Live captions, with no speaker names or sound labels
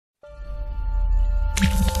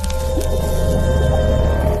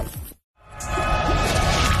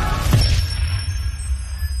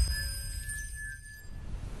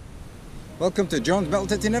Welcome to John's Metal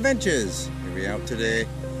Detecting Adventures. Here we are out today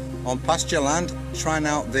on pasture land, trying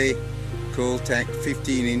out the Cooltech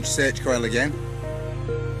 15-inch search coil again.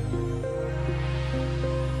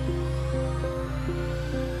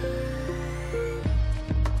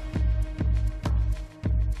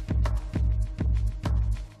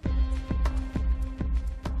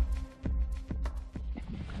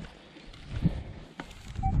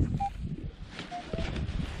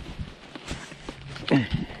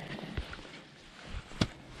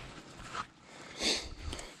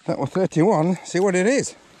 That was 31, see what it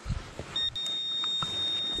is.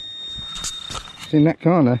 It's in that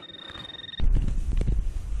corner.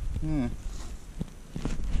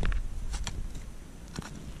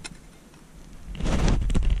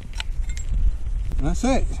 That's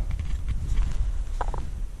it.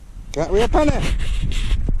 Can't we a penny?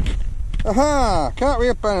 Aha! Can't we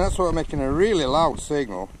a penny? That's what making a really loud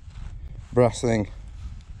signal. Brass thing.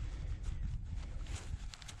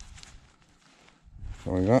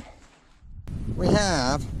 What we got? We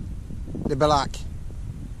have the black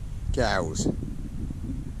cows, and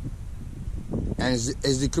as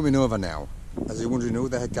they're coming over now, as they're wondering who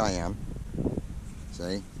the heck I am,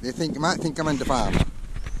 see, they might think I'm into farm.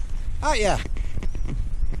 Oh yeah,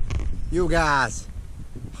 you guys,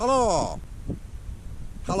 hello,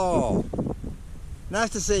 nice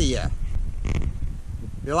to see you,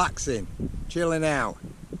 relaxing, chilling out.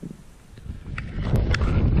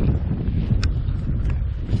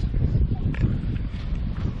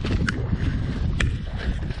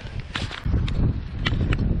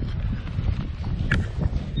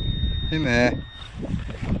 In there.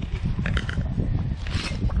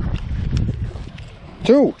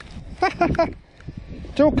 Two.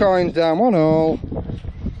 Two coins down one hole.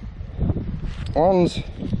 One's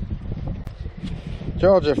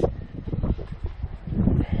Georgia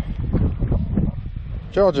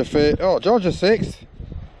 6th.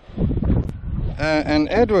 And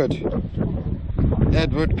Edward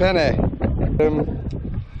Penny.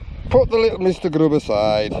 Put the little Mr. Grub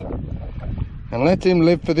aside and let him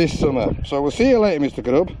live for this summer. So we'll see you later, Mr.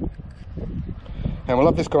 Grub. And we'll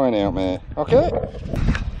have this coin out, mate. Okay?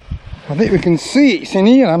 I think we can see it. It's in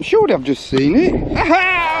here. I'm sure they've just seen it. We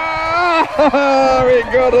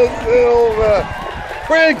got a silver.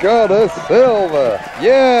 We got a silver.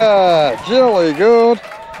 Yeah, jolly good.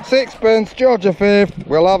 6pence, Georgia 5th.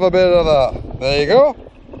 We'll have a bit of that. There you go.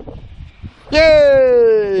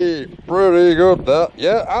 Yay! Pretty good, that.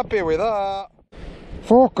 Yeah, happy with that.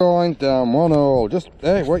 4 coins down one hole. Just,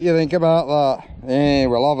 hey, what you think about that? Hey,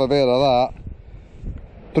 we'll have a bit of that.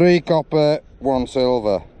 3 copper, 1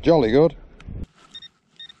 silver. Jolly good.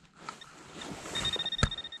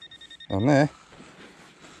 On there.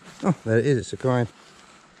 Oh, there it is, it's a coin.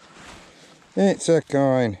 It's a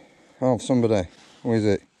coin of somebody. Who is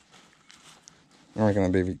it? I reckon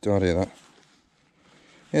it'll be Victoria, that.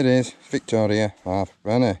 It is, Victoria, half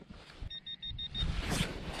penny.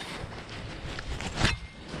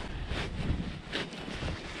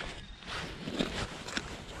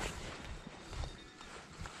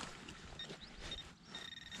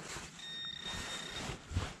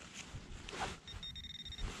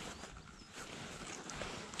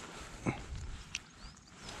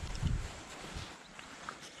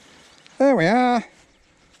 There we are,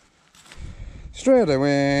 straight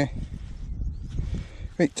away,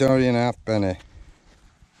 Victorian half penny.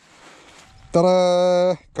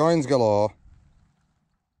 Ta-da! Coins galore.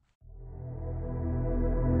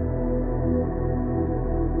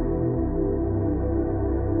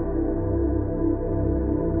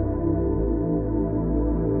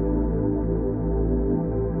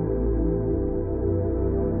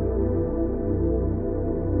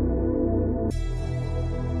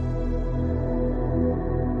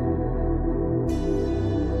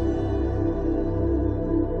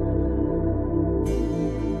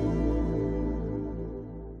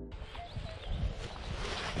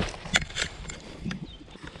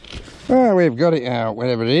 Well, we've got it out,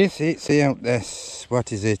 whatever it is. It's out this.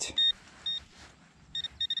 What is it?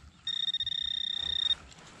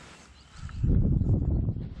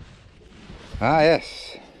 Ah,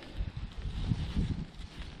 yes.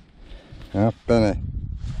 Half penny.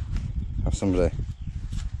 Have somebody.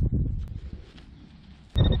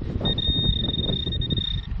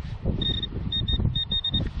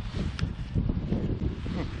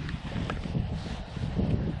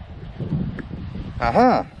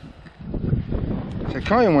 Aha! It's a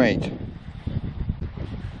coin weight,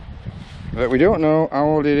 but we don't know how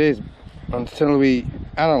old it is until we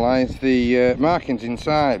analyse the markings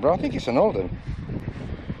inside, but I think it's an old one.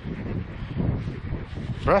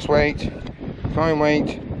 Brass weight, coin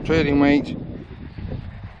weight, trading weight,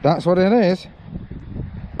 That's what it is.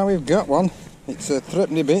 Now we've got one. It's a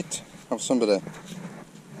threepenny bit of somebody.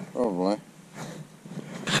 Probably.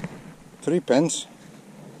 3p.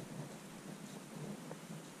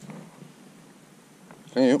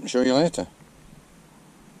 Clean it up and show you later.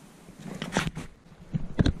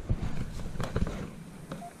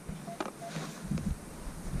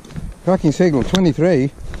 Cracking signal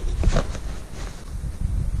 23.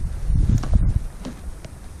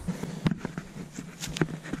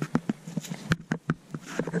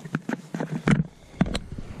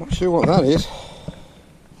 Not sure what that is.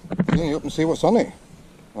 Clean it up and see what's on it,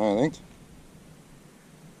 I think.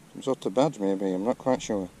 Some sort of badge maybe, I'm not quite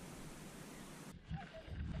sure.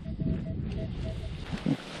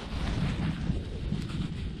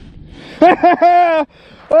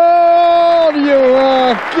 Oh, you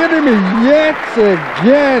are kidding me! Yet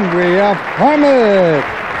again we have hammered!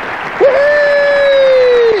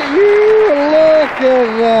 You look at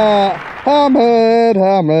that! Hammered,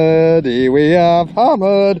 hammered, here we have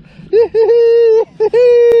hammered!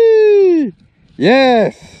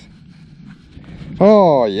 Yes!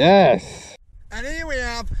 Oh yes! And here we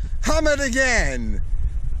have hammered again!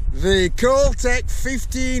 The Coltec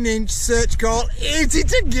 15-inch search call. Hit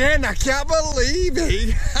it again! I can't believe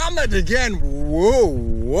it! Hammered again! Whoa,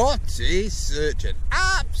 what is searching?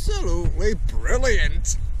 Absolutely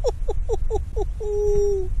brilliant!